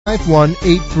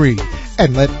5183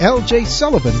 and let L.J.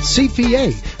 Sullivan,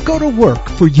 CPA, go to work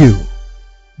for you.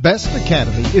 Best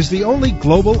Academy is the only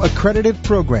global accredited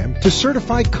program to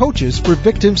certify coaches for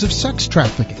victims of sex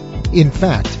trafficking. In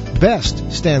fact,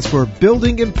 BEST stands for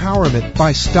Building Empowerment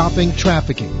by Stopping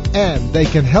Trafficking, and they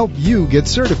can help you get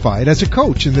certified as a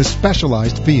coach in this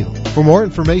specialized field. For more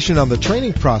information on the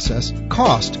training process,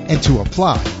 cost, and to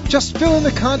apply, just fill in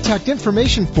the contact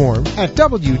information form at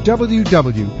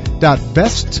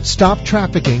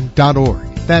www.beststoptrafficking.org.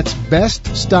 That's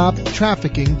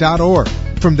beststoptrafficking.org.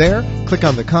 From there, click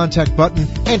on the contact button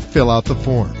and fill out the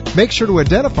form. Make sure to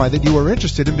identify that you are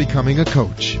interested in becoming a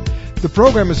coach. The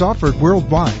program is offered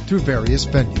worldwide through various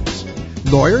venues.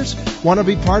 Lawyers, want to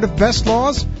be part of BEST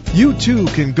laws? You too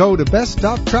can go to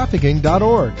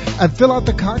beststoptrafficking.org and fill out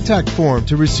the contact form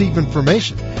to receive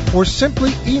information, or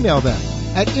simply email them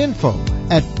at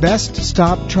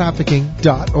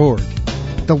info@beststoptrafficking.org.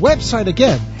 The website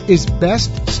again is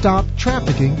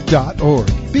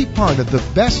beststoptrafficking.org. Be part of the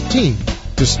best team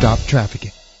to stop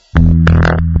trafficking.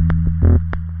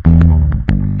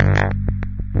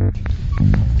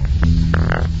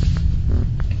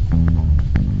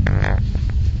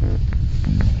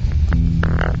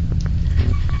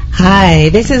 Hi,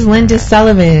 this is Linda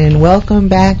Sullivan. Welcome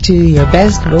back to Your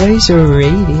Best Voice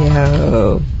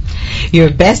Radio. Your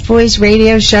Best Voice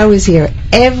Radio show is here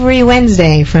every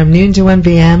Wednesday from noon to 1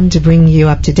 p.m. to bring you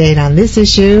up to date on this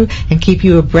issue and keep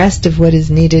you abreast of what is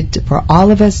needed for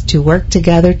all of us to work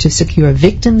together to secure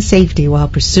victim safety while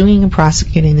pursuing and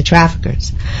prosecuting the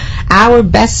traffickers. Our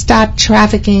Best Stop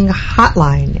Trafficking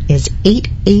hotline is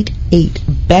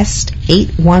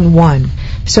 888-BEST-811.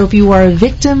 So if you are a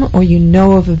victim or you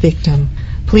know of a victim,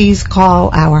 please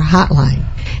call our hotline.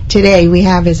 Today we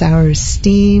have as our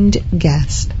esteemed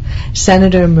guest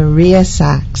Senator Maria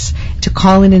Sachs. To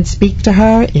call in and speak to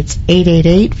her, it's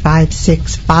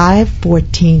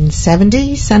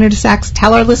 888-565-1470. Senator Sachs,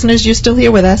 tell our listeners you're still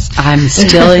here with us. I'm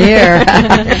still here,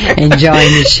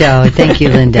 enjoying the show. Thank you,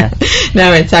 Linda.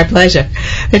 No, it's our pleasure.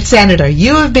 But Senator,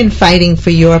 you have been fighting for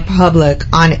your public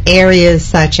on areas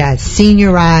such as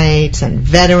senior rights and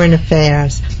veteran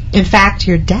affairs. In fact,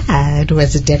 your dad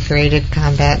was a decorated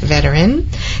combat veteran.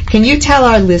 Can you tell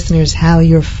our listeners how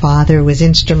your father was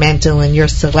instrumental in your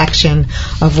selection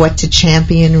of what to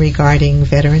champion regarding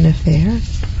veteran affairs?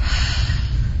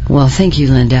 Well, thank you,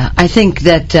 Linda. I think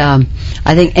that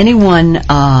anyone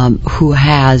who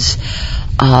has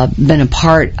been a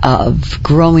part of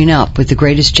growing up with the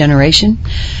greatest generation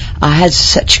has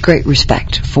such great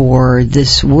respect for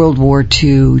this World War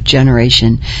II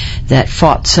generation that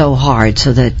fought so hard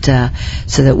so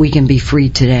that we can be free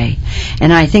today.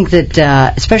 And I think that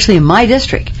especially in my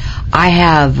district, I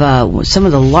have some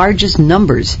of the largest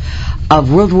numbers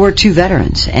of World War II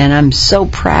veterans, and I'm so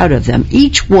proud of them.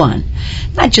 Each one,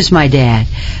 not just my dad,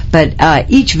 but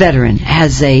each veteran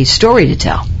has a story to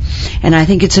tell. And I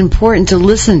think it's important to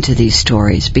listen to these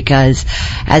stories because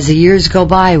as the years go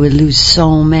by, we lose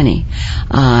so many.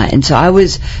 And so I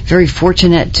was very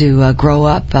fortunate to grow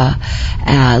up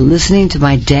listening to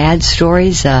my dad's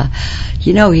stories.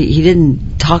 He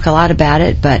didn't talk a lot about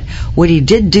it, but what he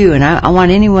did do, and I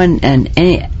want anyone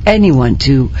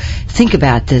to think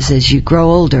about this as you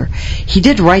grow older, he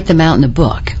did write them out in a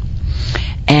book.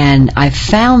 And I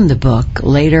found the book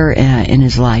later in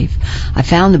his life. I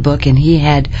found the book, and he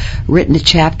had written a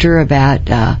chapter about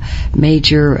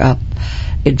major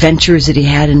adventures that he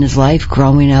had in his life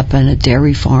growing up on a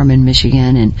dairy farm in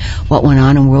Michigan and what went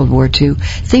on in World War II.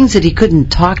 Things that he couldn't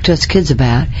talk to us kids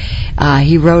about,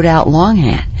 he wrote out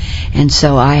longhand. And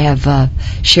so I have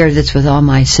shared this with all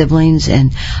my siblings,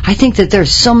 and I think that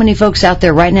there's so many folks out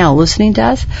there right now listening to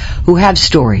us who have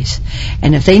stories.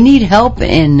 And if they need help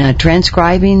in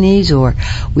transcribing these, or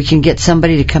we can get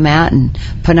somebody to come out and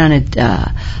put on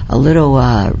a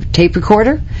little tape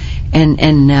recorder and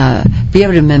be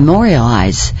able to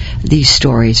memorialize these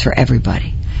stories for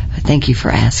everybody. Thank you for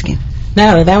asking.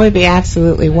 No, that would be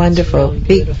absolutely wonderful. Really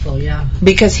beautiful, yeah.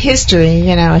 Because history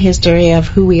of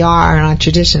who we are and our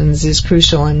traditions is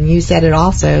crucial. And you said it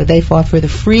also. They fought for the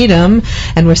freedom,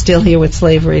 and we're still here with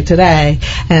slavery today.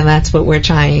 And that's what we're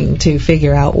trying to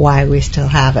figure out why we still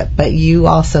have it. But you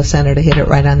also, Senator, hit it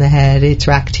right on the head. It's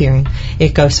racketeering.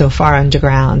 It goes so far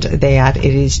underground that it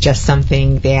is just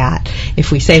something that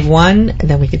if we save one,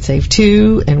 then we can save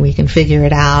two, and we can figure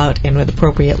it out. And with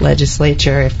appropriate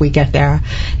legislature, if we get there,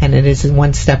 and it is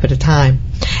one step at a time.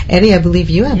 Eddie, I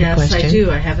believe you have a question. Yes, I do.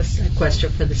 I have a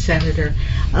question for the Senator.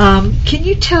 Can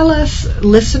you tell us,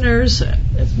 listeners,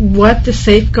 what the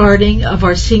safeguarding of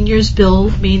our seniors bill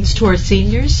means to our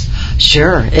seniors?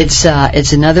 Sure,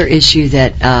 it's another issue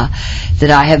that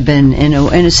I have been in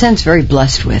a sense very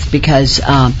blessed with, because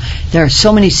there are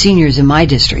so many seniors in my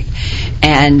district,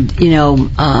 and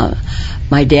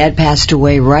my dad passed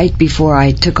away right before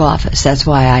I took office. That's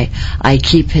why I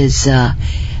keep his.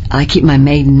 I keep my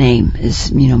maiden name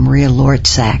is, Maria Lord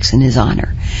Sachs in his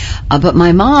honor. But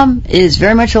my mom is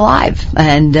very much alive,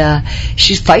 and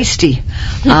she's feisty.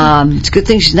 It's a good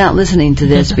thing she's not listening to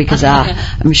this, because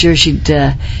I'm sure she'd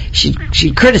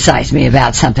criticize me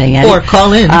about something. And, or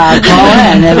call in.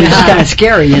 That was just kind of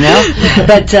scary,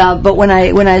 But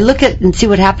when I look at and see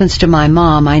what happens to my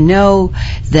mom, I know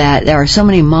that there are so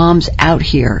many moms out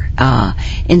here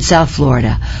in South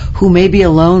Florida who may be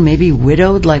alone, maybe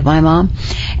widowed like my mom,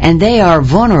 and they are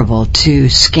vulnerable to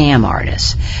scam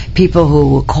artists, people who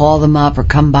will call them up or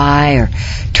come by or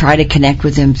try to connect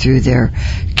with them through their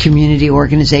community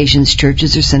organizations,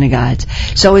 churches, or synagogues.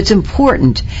 So it's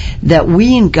important that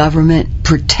we in government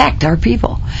protect our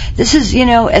people. This is,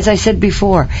 as I said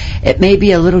before, it may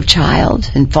be a little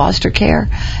child in foster care,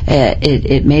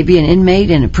 it may be an inmate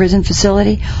in a prison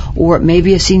facility, or it may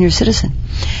be a senior citizen.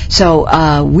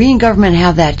 So we in government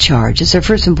have that charge. It's our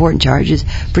first important charge, is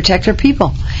protect our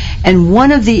people. And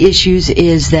one of the issues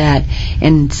is that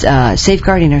in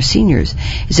safeguarding our seniors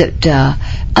is that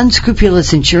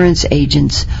unscrupulous insurance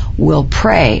agents will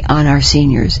prey on our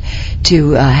seniors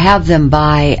to have them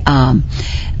buy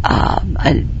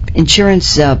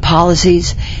insurance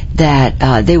policies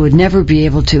that they would never be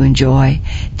able to enjoy.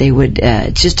 They would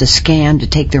it's just a scam to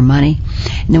take their money,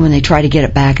 and then when they try to get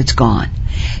it back, it's gone.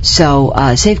 So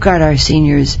Safeguard Our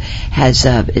Seniors is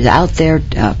out there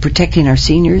protecting our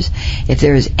seniors. If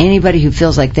there is anybody who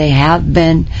feels like they have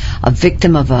been a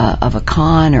victim of a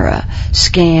con or a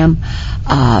scam,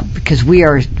 because we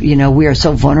are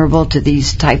so vulnerable to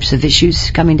these types of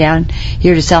issues coming down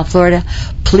here to South Florida,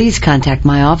 please contact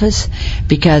my office,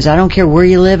 because I don't care where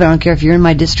you live, I don't care if you're in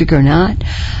my district or not.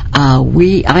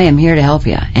 I am here to help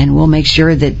you, and we'll make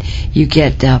sure that you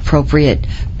get appropriate,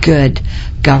 good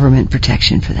government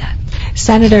protection for that.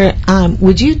 Senator,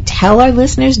 would you tell our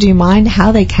listeners, do you mind,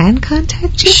 how they can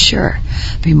contact you? Sure.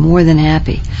 Be more than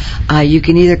happy. You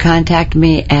can either contact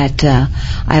me at, I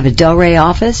have a Delray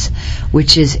office,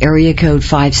 which is area code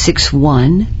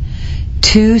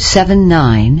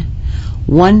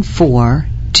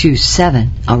 561-279-1427.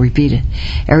 I'll repeat it.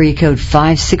 Area code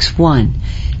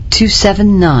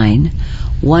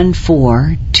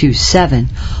 561-279-1427.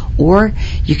 Or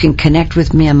you can connect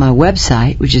with me on my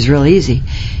website, which is real easy.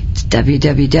 It's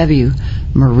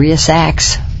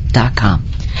www.mariasachs.com.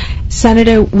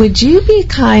 Senator, would you be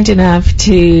kind enough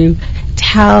to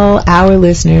tell our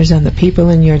listeners and the people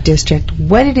in your district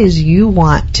what it is you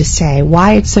want to say,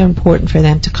 why it's so important for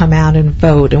them to come out and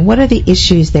vote, and what are the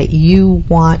issues that you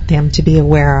want them to be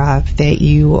aware of that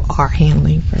you are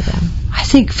handling for them? I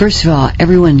think, first of all,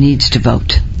 everyone needs to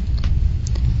vote.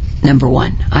 Number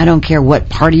one. I don't care what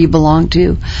party you belong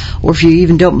to, or if you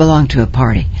even don't belong to a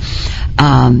party.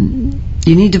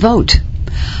 You need to vote.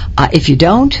 If you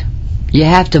don't, you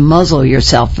have to muzzle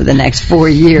yourself for the next 4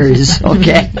 years,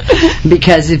 okay?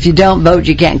 Because if you don't vote,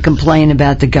 you can't complain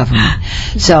about the government.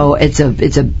 So it's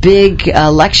a big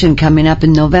election coming up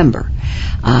in November.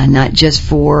 Not just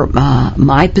for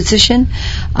my position,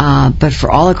 but for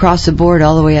all across the board,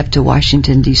 all the way up to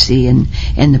Washington, D.C. and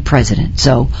the president.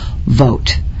 So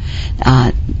vote.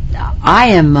 I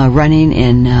am running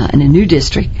in a new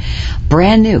district,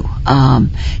 brand new,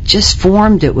 just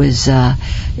formed. It was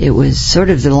sort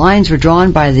of, the lines were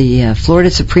drawn by the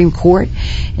Florida Supreme Court.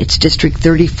 It's District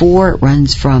 34. It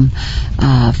runs from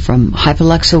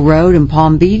Hypoluxo Road in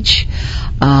Palm Beach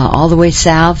all the way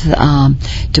south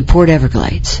to Port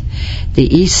Everglades. The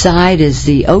east side is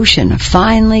the ocean. I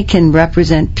finally can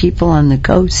represent people on the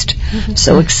coast.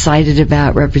 So excited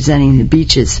about representing the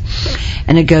beaches.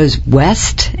 And it goes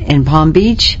west in Palm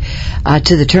Beach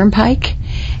to the Turnpike,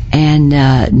 and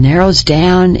narrows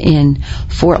down in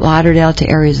Fort Lauderdale to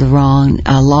areas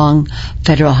along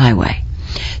Federal Highway.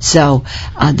 So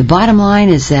the bottom line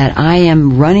is that I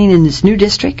am running in this new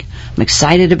district. I'm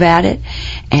excited about it,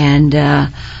 and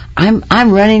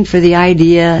I'm running for the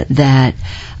idea that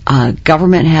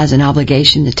government has an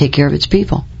obligation to take care of its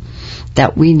people,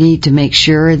 that we need to make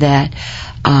sure that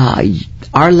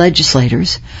our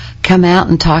legislators come out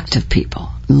and talk to people,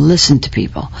 listen to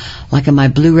people, like in my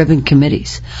blue ribbon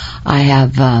committees.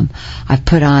 I've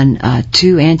put on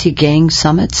 2 anti-gang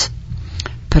summits,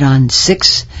 put on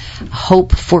 6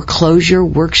 hope foreclosure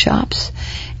workshops,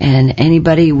 and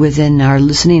anybody within our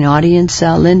listening audience,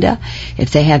 Linda,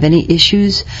 if they have any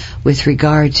issues with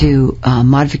regard to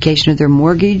modification of their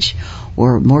mortgage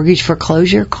or mortgage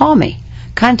foreclosure, call me.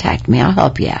 contact me. I'll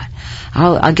help you out.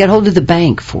 I'll get hold of the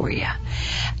bank for you.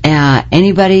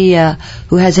 Anybody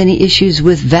who has any issues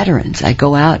with veterans, I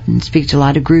go out and speak to a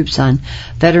lot of groups on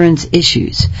veterans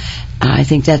issues. I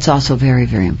think that's also very,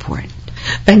 very important.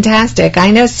 Fantastic.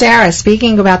 I know, Sarah,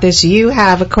 speaking about this, you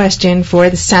have a question for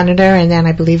the Senator, and then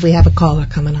I believe we have a caller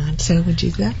coming on. So would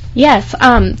you do that? Yes.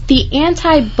 The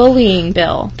anti-bullying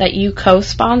bill that you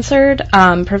co-sponsored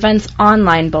prevents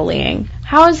online bullying.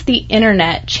 How has the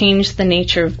Internet changed the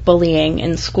nature of bullying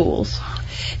in schools?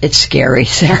 It's scary,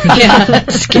 Sarah. Yeah.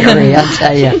 It's scary, I'll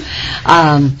tell you.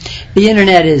 The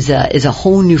Internet is a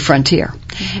whole new frontier.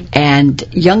 Mm-hmm. And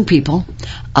young people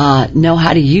know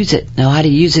how to use it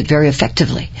very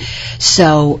effectively.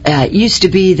 So it used to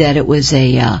be that it was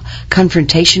a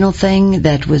confrontational thing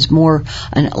that was more,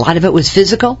 a lot of it was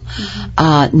physical.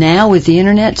 Mm-hmm. Now with the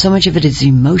Internet, so much of it is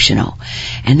emotional.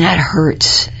 And that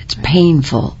hurts. It's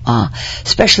painful,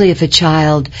 especially if a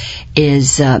child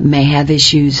may have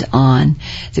issues on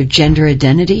their gender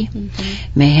identity,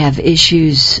 mm-hmm. may have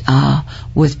issues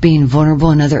with being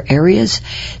vulnerable in other areas.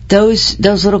 Those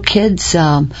little kids,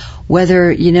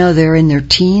 whether they're in their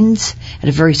teens at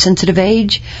a very sensitive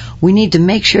age, we need to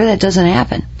make sure that doesn't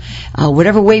happen.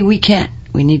 Whatever way we can,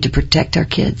 we need to protect our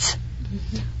kids.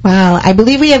 Wow, I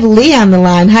believe we have Lee on the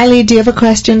line. Hi, Lee. Do you have a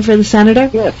question for the Senator?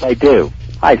 Yes, I do.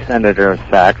 Hi, Senator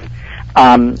Sachs.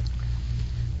 Are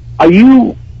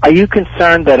you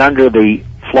concerned that under the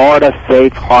Florida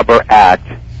Safe Harbor Act,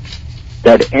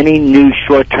 that any new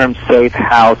short-term safe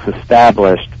house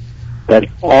established that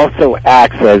also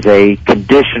acts as a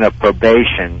condition of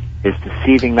probation is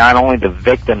deceiving not only the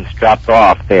victims dropped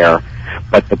off there,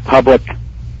 but the public,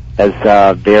 as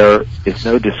there is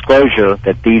no disclosure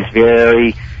that these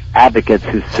very advocates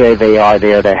who say they are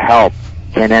there to help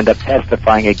can end up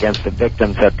testifying against the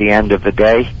victims at the end of the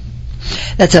day?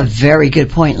 That's a very good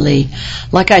point, Lee.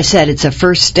 Like I said, it's a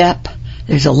first step.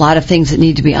 There's a lot of things that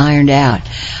need to be ironed out.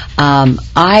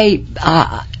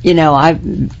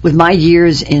 With my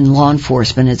years in law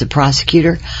enforcement as a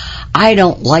prosecutor, I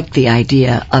don't like the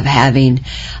idea of having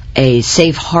a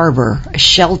safe harbor, a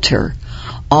shelter,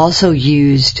 also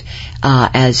used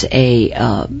as a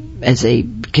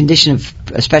condition of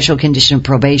a special condition of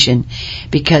probation,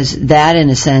 because that, in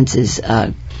a sense,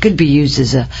 could be used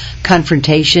as a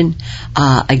confrontation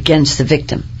against the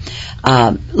victim.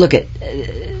 Look at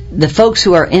the folks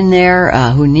who are in there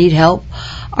who need help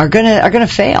are gonna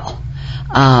fail.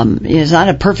 It's not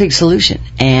a perfect solution,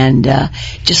 and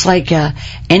just like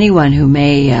anyone who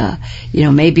may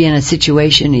be in a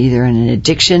situation, either in an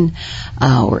addiction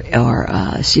or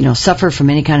suffer from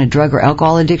any kind of drug or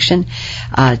alcohol addiction,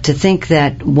 to think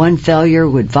that one failure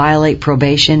would violate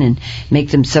probation and make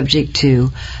them subject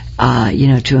to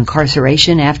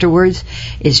incarceration afterwards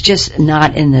is just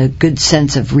not in the good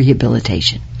sense of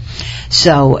rehabilitation.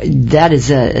 So that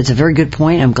is it's a very good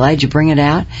point. I'm glad you bring it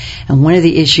out. And one of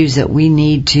the issues that we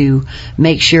need to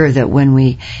make sure that when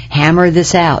we hammer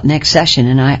this out next session,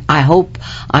 and I hope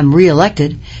I'm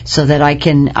reelected so that I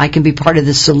can be part of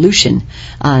the solution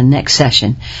next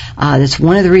session. That's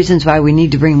one of the reasons why we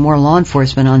need to bring more law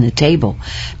enforcement on the table,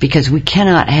 because we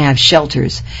cannot have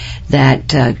shelters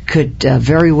that could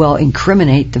very well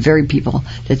incriminate the very people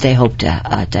that they hope to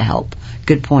help.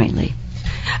 Good point, Lee.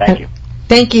 Thank you.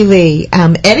 Thank you, Lee.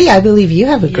 Eddie, I believe you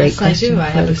have a great question. Yes,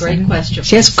 I do. I have a great question.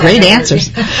 She has great answers.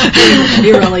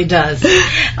 He really does.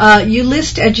 You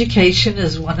list education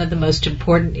as one of the most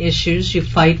important issues you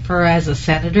fight for as a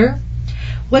senator.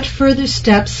 What further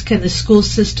steps can the school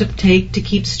system take to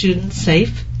keep students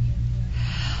safe?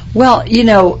 Well,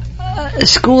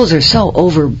 schools are so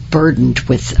overburdened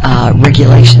with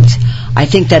regulations. I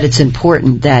think that it's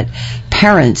important that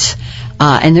parents,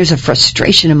 and there's a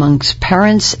frustration amongst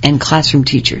parents and classroom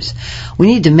teachers. We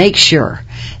need to make sure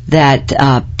that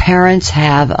parents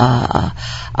have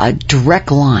a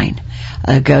direct line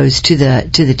goes to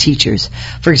the teachers.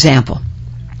 For example,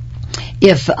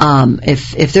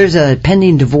 if there's a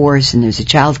pending divorce and there's a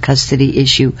child custody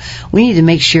issue, we need to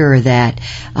make sure that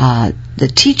the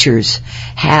teachers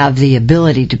have the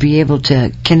ability to be able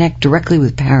to connect directly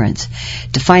with parents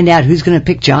to find out who's going to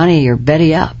pick Johnny or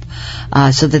Betty up,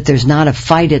 so that there's not a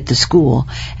fight at the school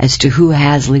as to who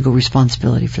has legal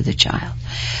responsibility for the child.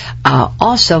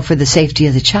 Also for the safety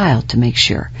of the child, to make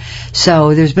sure.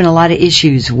 So there's been a lot of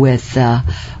issues with that,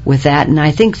 and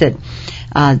I think that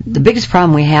the biggest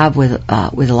problem we have with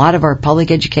a lot of our public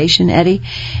education, Eddie,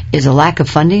 is a lack of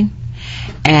funding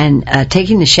and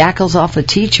taking the shackles off of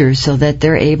teachers so that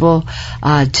they're able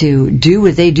to do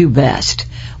what they do best,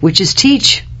 which is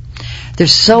teach. they're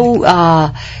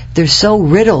so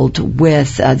riddled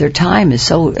with their time is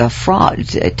so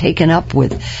taken up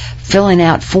with filling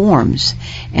out forms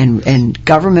and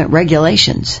government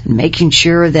regulations and making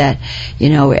sure that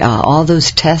all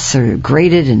those tests are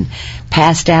graded and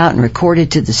passed out and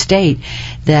recorded to the state,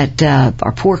 that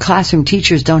our poor classroom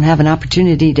teachers don't have an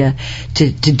opportunity to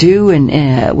do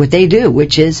and what they do,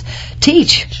 which is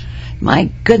teach.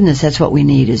 My goodness, that's what we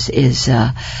need is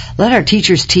let our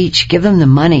teachers teach, give them the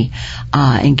money,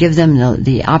 and give them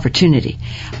the opportunity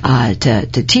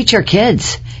to teach our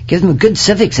kids, give them a good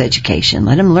civics education,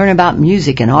 let them learn about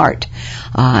music and art,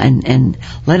 and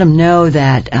let them know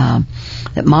that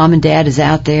mom and dad is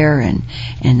out there and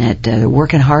that they're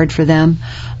working hard for them,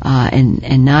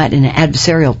 and not in an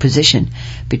adversarial position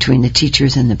between the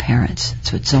teachers and the parents.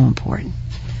 That's what's so important.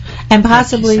 And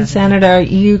possibly, Senator,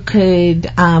 you could,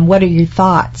 what are your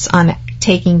thoughts on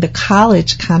taking the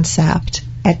college concept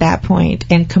at that point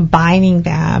and combining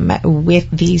them with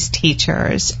these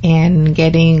teachers and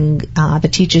getting the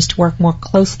teachers to work more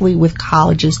closely with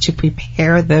colleges to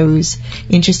prepare those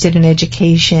interested in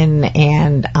education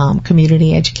and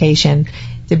community education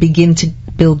to begin to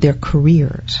build their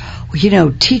careers?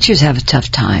 Well, teachers have a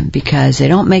tough time because they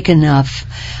don't make enough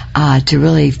to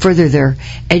really further their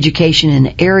education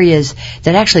in areas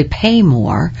that actually pay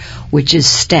more, which is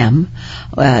STEM,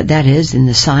 that is, in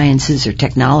the sciences or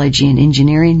technology and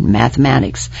engineering,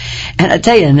 mathematics. And I'll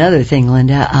tell you another thing,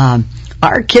 Linda,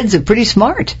 our kids are pretty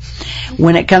smart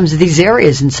when it comes to these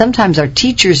areas, and sometimes our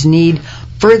teachers need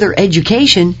further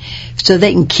education so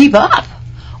they can keep up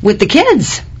with the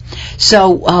kids. So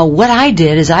what I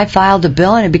did is I filed a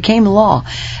bill and it became law.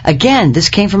 Again, this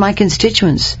came from my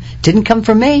constituents. Didn't come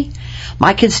from me.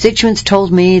 My constituents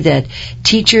told me that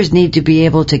teachers need to be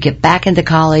able to get back into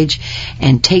college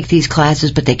and take these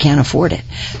classes, but they can't afford it.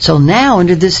 So now,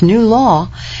 under this new law,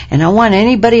 and I want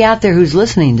anybody out there who's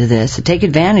listening to this to take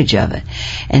advantage of it,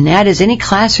 and that is any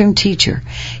classroom teacher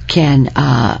can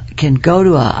go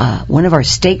to one of our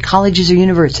state colleges or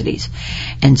universities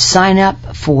and sign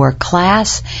up for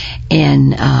class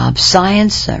in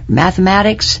science,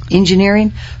 mathematics, engineering,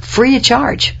 free of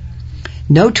charge.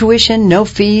 No tuition, no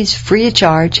fees, free of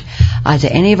charge to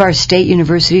any of our state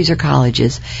universities or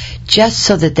colleges, just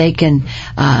so that they can,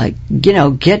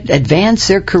 advance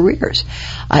their careers.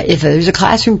 If there's a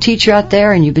classroom teacher out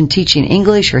there and you've been teaching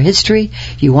English or history,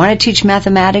 you want to teach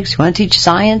mathematics, you want to teach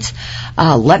science,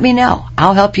 let me know.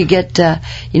 I'll help you get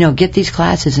these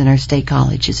classes in our state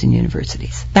colleges and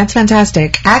universities. That's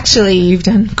fantastic. Actually, you've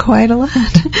done quite a lot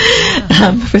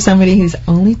for somebody who's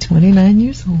only 29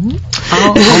 years old.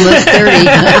 Oh, almost 30.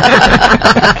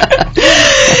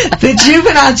 The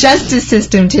juvenile justice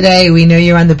system today, we know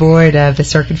you're on the board of the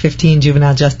Circuit 15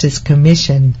 Juvenile Justice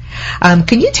Commission.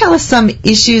 Can you tell us some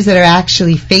issues that are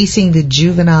actually facing the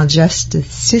juvenile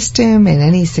justice system and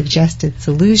any suggested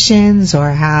solutions, or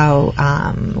how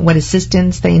what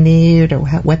assistance they need, or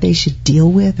what they should deal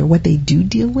with, or what they do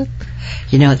deal with?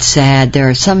 It's sad. There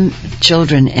are some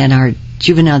children in our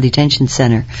juvenile detention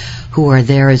center who are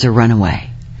there as a runaway.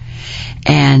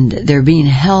 And they're being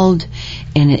held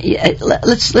in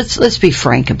let's be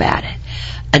frank about it.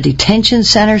 A detention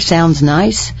center sounds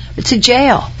nice. It's a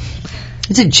jail.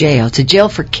 It's a jail. It's a jail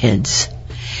for kids.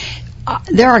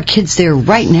 There are kids there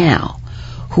right now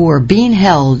who are being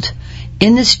held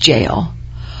in this jail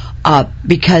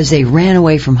because they ran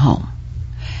away from home.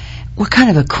 What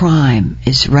kind of a crime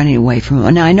is running away from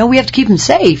home? Now, I know we have to keep them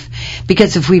safe,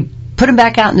 because if we put them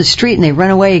back out in the street and they run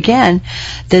away again,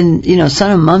 then,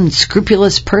 some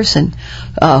unscrupulous person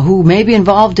who may be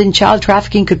involved in child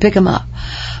trafficking could pick them up.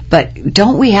 But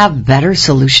don't we have better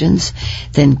solutions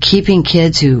than keeping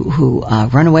kids who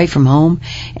run away from home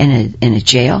in a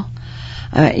jail?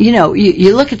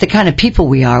 You look at the kind of people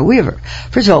we are.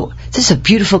 First of all, this is a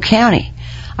beautiful county.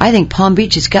 I think Palm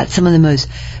Beach has got some of the most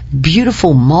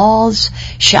beautiful malls,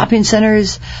 shopping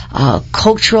centers,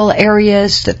 cultural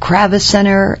areas, the Kravis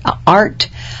Center, art,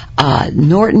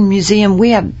 Norton Museum.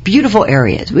 We have beautiful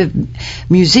areas. We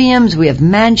have museums, we have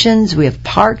mansions, we have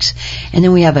parks, and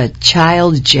then we have a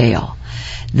child jail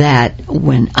that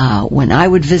when I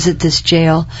would visit this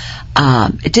jail,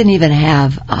 it didn't even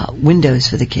have windows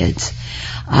for the kids.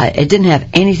 It didn't have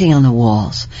anything on the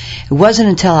walls. It wasn't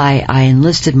until I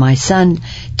enlisted my son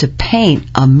to paint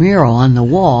a mural on the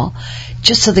wall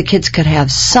just so the kids could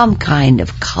have some kind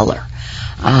of color.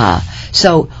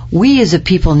 So we as a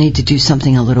people need to do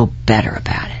something a little better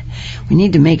about it. We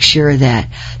need to make sure that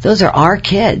those are our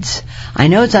kids. I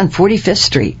know it's on 45th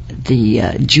Street,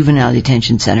 the Juvenile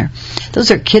Detention Center.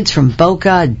 Those are kids from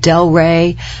Boca,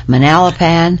 Delray,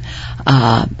 Manalapan.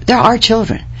 They're our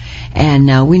children.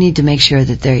 And we need to make sure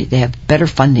that they have better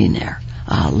funding there.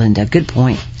 Linda. Good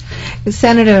point.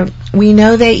 Senator, we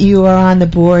know that you are on the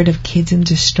board of Kids in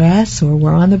Distress, or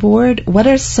we're on the board. What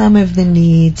are some of the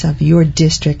needs of your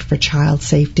district for child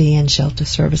safety and shelter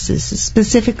services,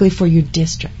 specifically for your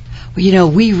district? Well, you know,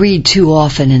 we read too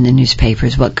often in the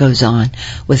newspapers what goes on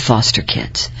with foster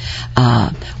kids.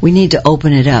 We need to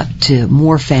open it up to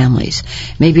more families.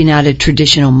 Maybe not a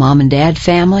traditional mom and dad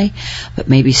family, but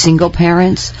maybe single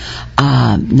parents,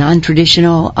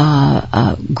 non-traditional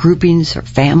groupings or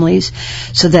families,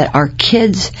 so that our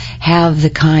kids have the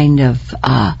kind of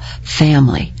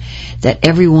family that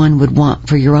everyone would want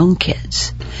for your own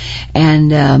kids.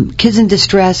 And Kids in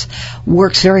Distress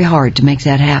works very hard to make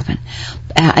that happen.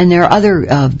 And there are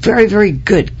other very, very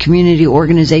good community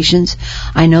organizations.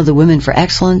 I know the Women for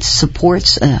Excellence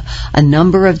supports a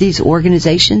number of these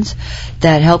organizations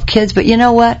that help kids. But you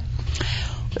know what?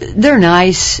 They're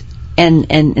nice and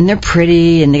they're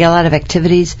pretty and they got a lot of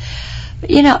activities. But,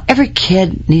 you know, every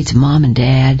kid needs mom and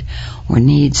dad or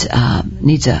needs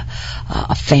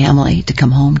a family to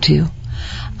come home to.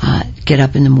 Get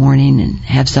up in the morning and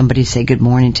have somebody say good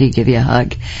morning to you, give you a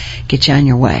hug, get you on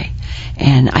your way.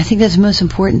 And I think that's the most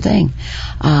important thing.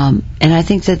 And I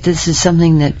think that this is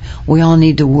something that we all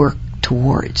need to work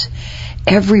towards.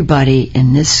 Everybody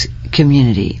in this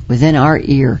community, within our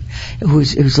ear,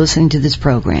 who's listening to this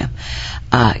program,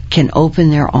 can open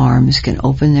their arms, can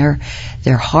open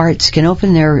their hearts, can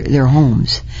open their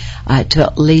homes to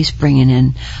at least bringing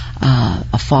in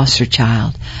a foster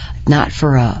child. Not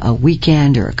for a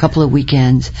weekend or a couple of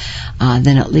weekends,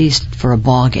 then at least for a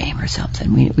ball game or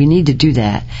something. We need to do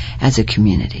that as a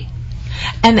community.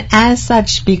 And as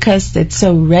such, because it's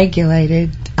so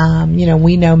regulated,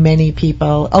 we know many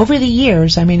people over the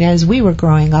years. I mean, as we were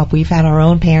growing up, we've had our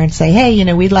own parents say,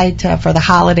 hey, we'd like to, for the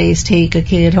holidays, take a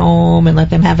kid home and let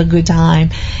them have a good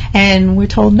time. And we're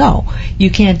told, no,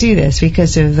 you can't do this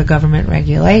because of the government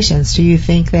regulations. Do you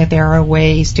think that there are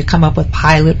ways to come up with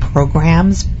pilot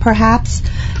programs, perhaps,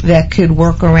 that could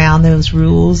work around those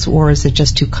rules, or is it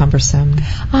just too cumbersome?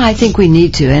 I think we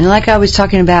need to. And like I was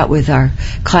talking about with our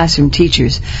classroom teachers,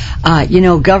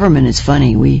 government is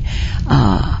funny.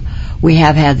 We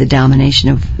have had the domination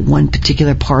of one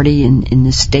particular party in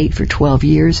this state for 12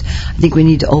 years. I think we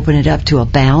need to open it up to a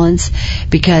balance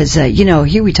because,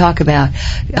 here we talk about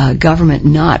government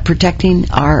not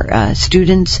protecting our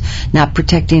students, not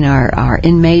protecting our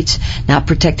inmates, not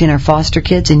protecting our foster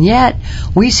kids, and yet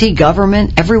we see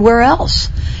government everywhere else.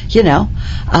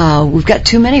 We've got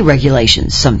too many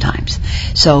regulations sometimes.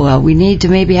 So we need to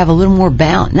maybe have a little more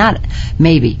balance. Not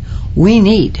maybe. We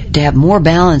need to have more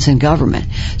balance in government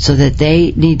so that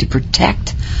they need to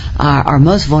protect our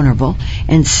most vulnerable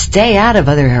and stay out of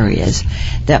other areas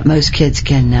that most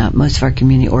of our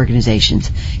community organizations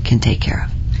can take care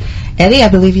of. Eddie, I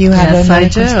believe you have another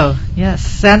question. Yes, I do. Yes,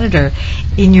 Senator,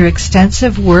 in your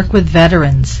extensive work with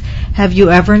veterans, have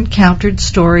you ever encountered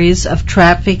stories of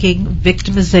trafficking,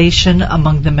 victimization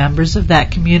among the members of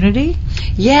that community?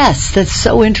 Yes, that's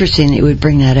so interesting that you would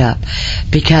bring that up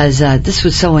because this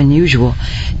was so unusual.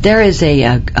 There is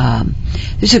an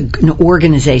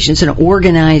organization, it's an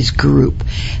organized group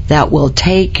that will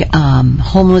take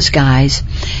homeless guys,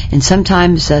 and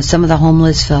sometimes some of the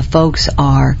homeless folks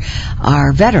are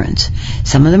veterans.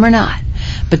 Some of them are not,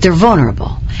 but they're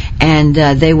vulnerable. And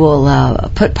they will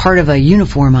put part of a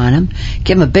uniform on them,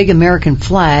 give them a big American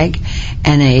flag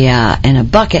and a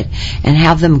bucket, and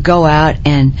have them go out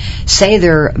and say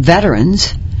they're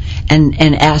veterans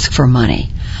and ask for money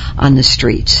on the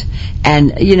streets.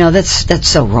 And, that's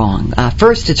so wrong.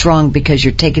 First, it's wrong because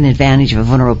you're taking advantage of a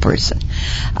vulnerable person.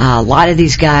 A lot of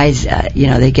these guys,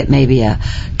 they get maybe a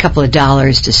couple of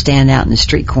dollars to stand out in the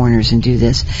street corners and do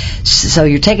this. So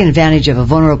you're taking advantage of a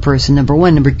vulnerable person, number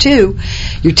one. Number two,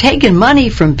 you're taking money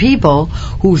from people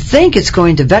who think it's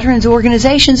going to veterans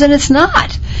organizations, and it's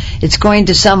not. It's going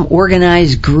to some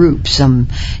organized group, some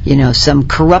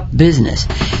corrupt business.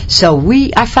 So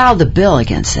I filed a bill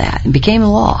against that and became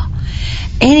a law.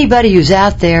 Anybody who's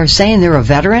out there saying they're a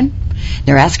veteran,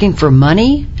 they're asking for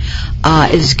money,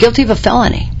 is guilty of a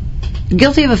felony.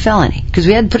 Guilty of a felony, because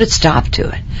we had to put a stop to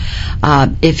it.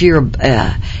 If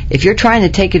you're trying to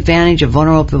take advantage of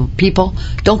vulnerable people,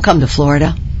 don't come to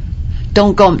Florida.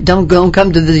 Don't come to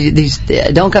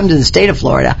the state of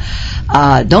Florida.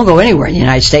 Don't go anywhere in the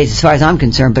United States, as far as I'm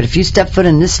concerned. But if you step foot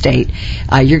in this state,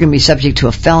 you're going to be subject to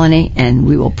a felony, and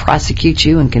we will prosecute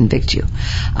you and convict you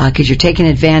because you're taking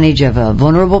advantage of a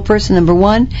vulnerable person. Number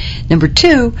one. Number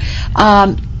two,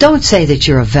 don't say that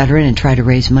you're a veteran and try to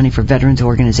raise money for veterans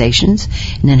organizations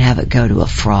and then have it go to a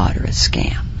fraud or a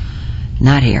scam.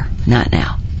 Not here. Not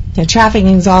now. The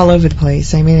trafficking's all over the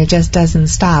place. I mean, it just doesn't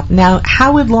stop. Now,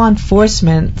 how would law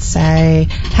enforcement, say,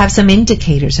 have some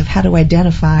indicators of how to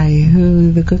identify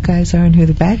who the good guys are and who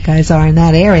the bad guys are in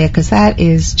that area? Because that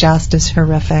is just as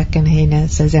horrific and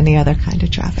heinous as any other kind of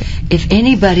traffic. If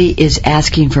anybody is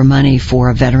asking for money for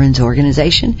a veterans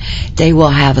organization, they will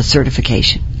have a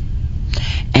certification.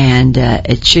 And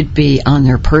it should be on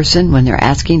their person when they're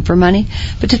asking for money.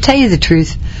 But to tell you the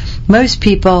truth, most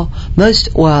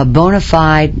bona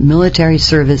fide military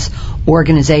service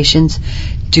organizations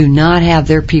do not have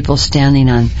their people standing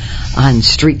on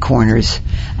street corners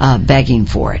begging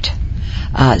for it.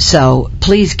 So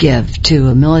please give to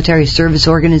a military service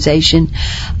organization,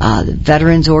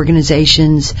 veterans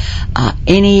organizations,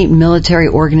 any military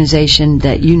organization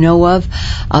that you know of,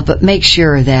 but make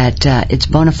sure that it's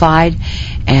bona fide.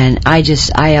 And I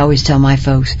always tell my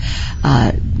folks,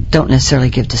 don't necessarily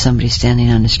give to somebody standing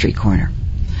on the street corner.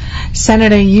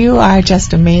 Senator, you are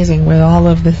just amazing with all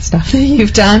of the stuff that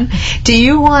you've done. Do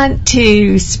you want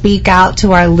to speak out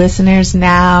to our listeners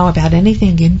now about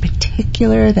anything in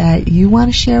particular that you want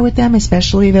to share with them,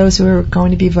 especially those who are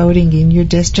going to be voting in your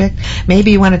district?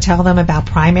 Maybe you want to tell them about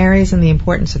primaries and the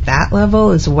importance at that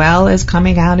level, as well as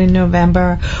coming out in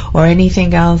November, or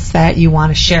anything else that you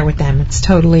want to share with them. It's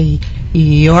totally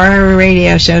your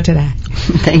radio show today.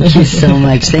 Thank you so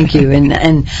much. Thank you. And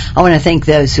I want to thank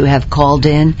those who have called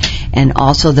in, and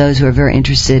also those who are very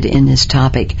interested in this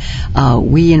topic.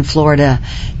 We in Florida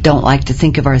don't like to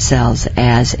think of ourselves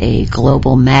as a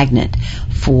global magnet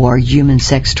for human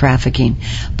sex trafficking,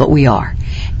 but we are.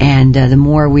 And the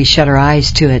more we shut our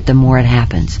eyes to it, the more it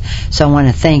happens. So I want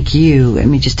to thank you. Let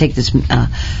me just take this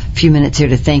few minutes here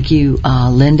to thank you,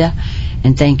 Linda,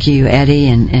 and thank you, Eddie,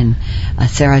 and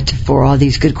Sarah, for all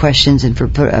these good questions and for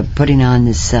putting on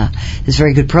this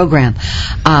very good program.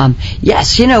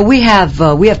 Yes, we have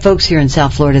folks here in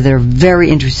South Florida that are very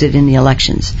interested in the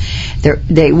elections.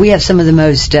 We have some of the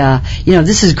most,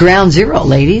 this is ground zero,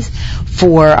 ladies,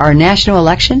 for our national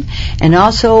election, and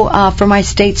also for my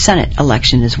state Senate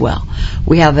election as well.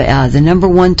 We have the number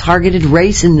one targeted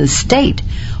race in the state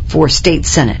for state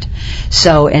Senate.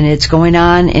 So, and it's going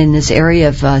on in this area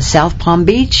of South Palm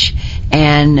Beach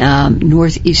and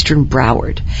northeastern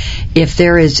Broward. If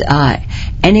there is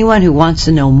anyone who wants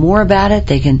to know more about it,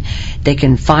 they can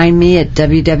find me at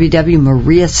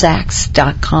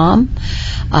www.mariasachs.com.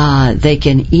 They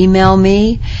can email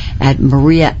me at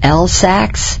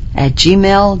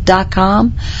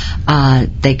marialsachs@gmail.com.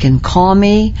 They can call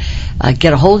me,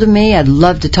 get a hold of me. I'd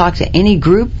love to talk to any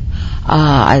group.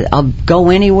 I'll go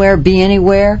anywhere, be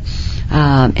anywhere,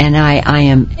 and I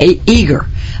am eager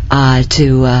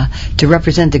to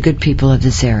represent the good people of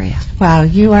this area. Wow,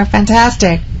 you are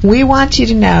fantastic. We want you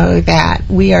to know that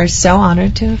we are so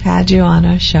honored to have had you on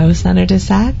our show, Senator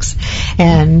Sachs,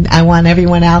 and I want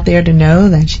everyone out there to know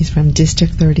that she's from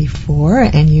District 34,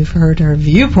 and you've heard her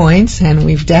viewpoints, and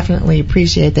we've definitely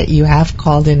appreciate that you have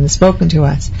called in and spoken to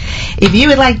us. If you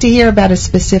would like to hear about a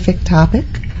specific topic,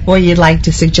 or you'd like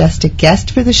to suggest a guest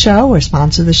for the show or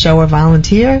sponsor the show or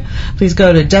volunteer, please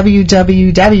go to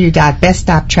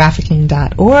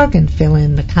www.beststoptrafficking.org and fill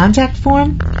in the contact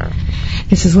form.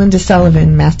 This is Linda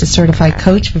Sullivan, Master Certified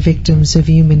Coach for Victims of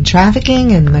Human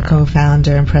Trafficking and the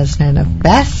co-founder and president of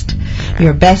BEST,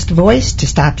 your best voice to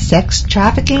stop sex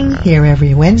trafficking, here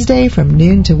every Wednesday from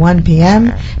noon to 1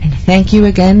 p.m. And thank you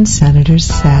again, Senator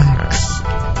Sachs.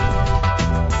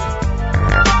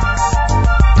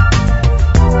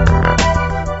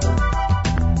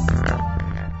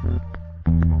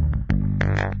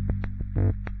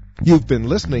 You've been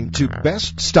listening to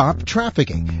Best Stop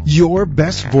Trafficking, Your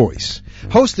Best Voice,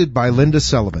 hosted by Linda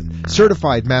Sullivan,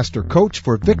 Certified Master Coach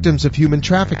for Victims of Human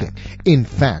Trafficking. In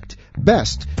fact,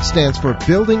 BEST stands for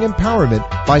Building Empowerment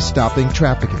by Stopping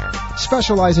Trafficking,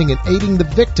 specializing in aiding the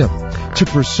victim to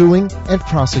pursuing and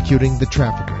prosecuting the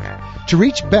trafficker. To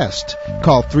reach BEST,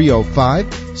 call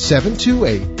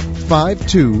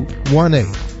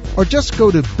 305-728-5218 or just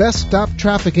go to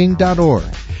beststoptrafficking.org.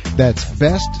 That's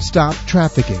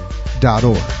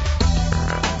beststoptrafficking.org.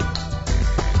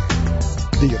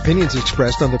 The opinions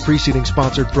expressed on the preceding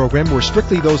sponsored program were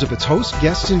strictly those of its hosts,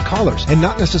 guests, and callers, and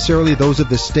not necessarily those of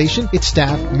the station, its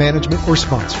staff, management, or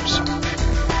sponsors.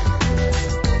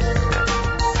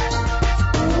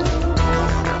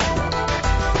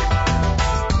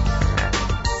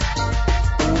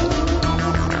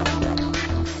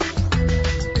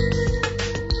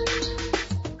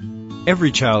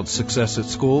 Every child's success at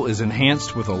school is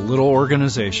enhanced with a little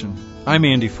organization. I'm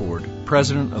Andy Ford,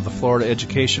 president of the Florida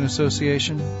Education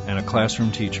Association and a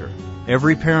classroom teacher.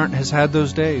 Every parent has had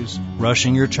those days,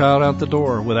 rushing your child out the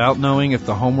door without knowing if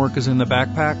the homework is in the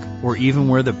backpack or even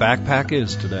where the backpack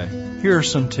is today. Here are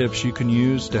some tips you can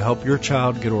use to help your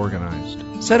child get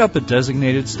organized. Set up a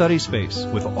designated study space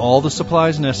with all the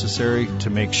supplies necessary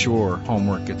to make sure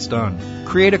homework gets done.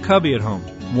 Create a cubby at home,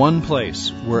 one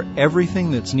place where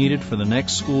everything that's needed for the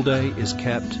next school day is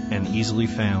kept and easily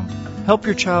found. Help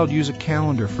your child use a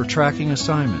calendar for tracking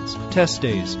assignments, test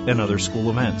days, and other school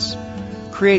events.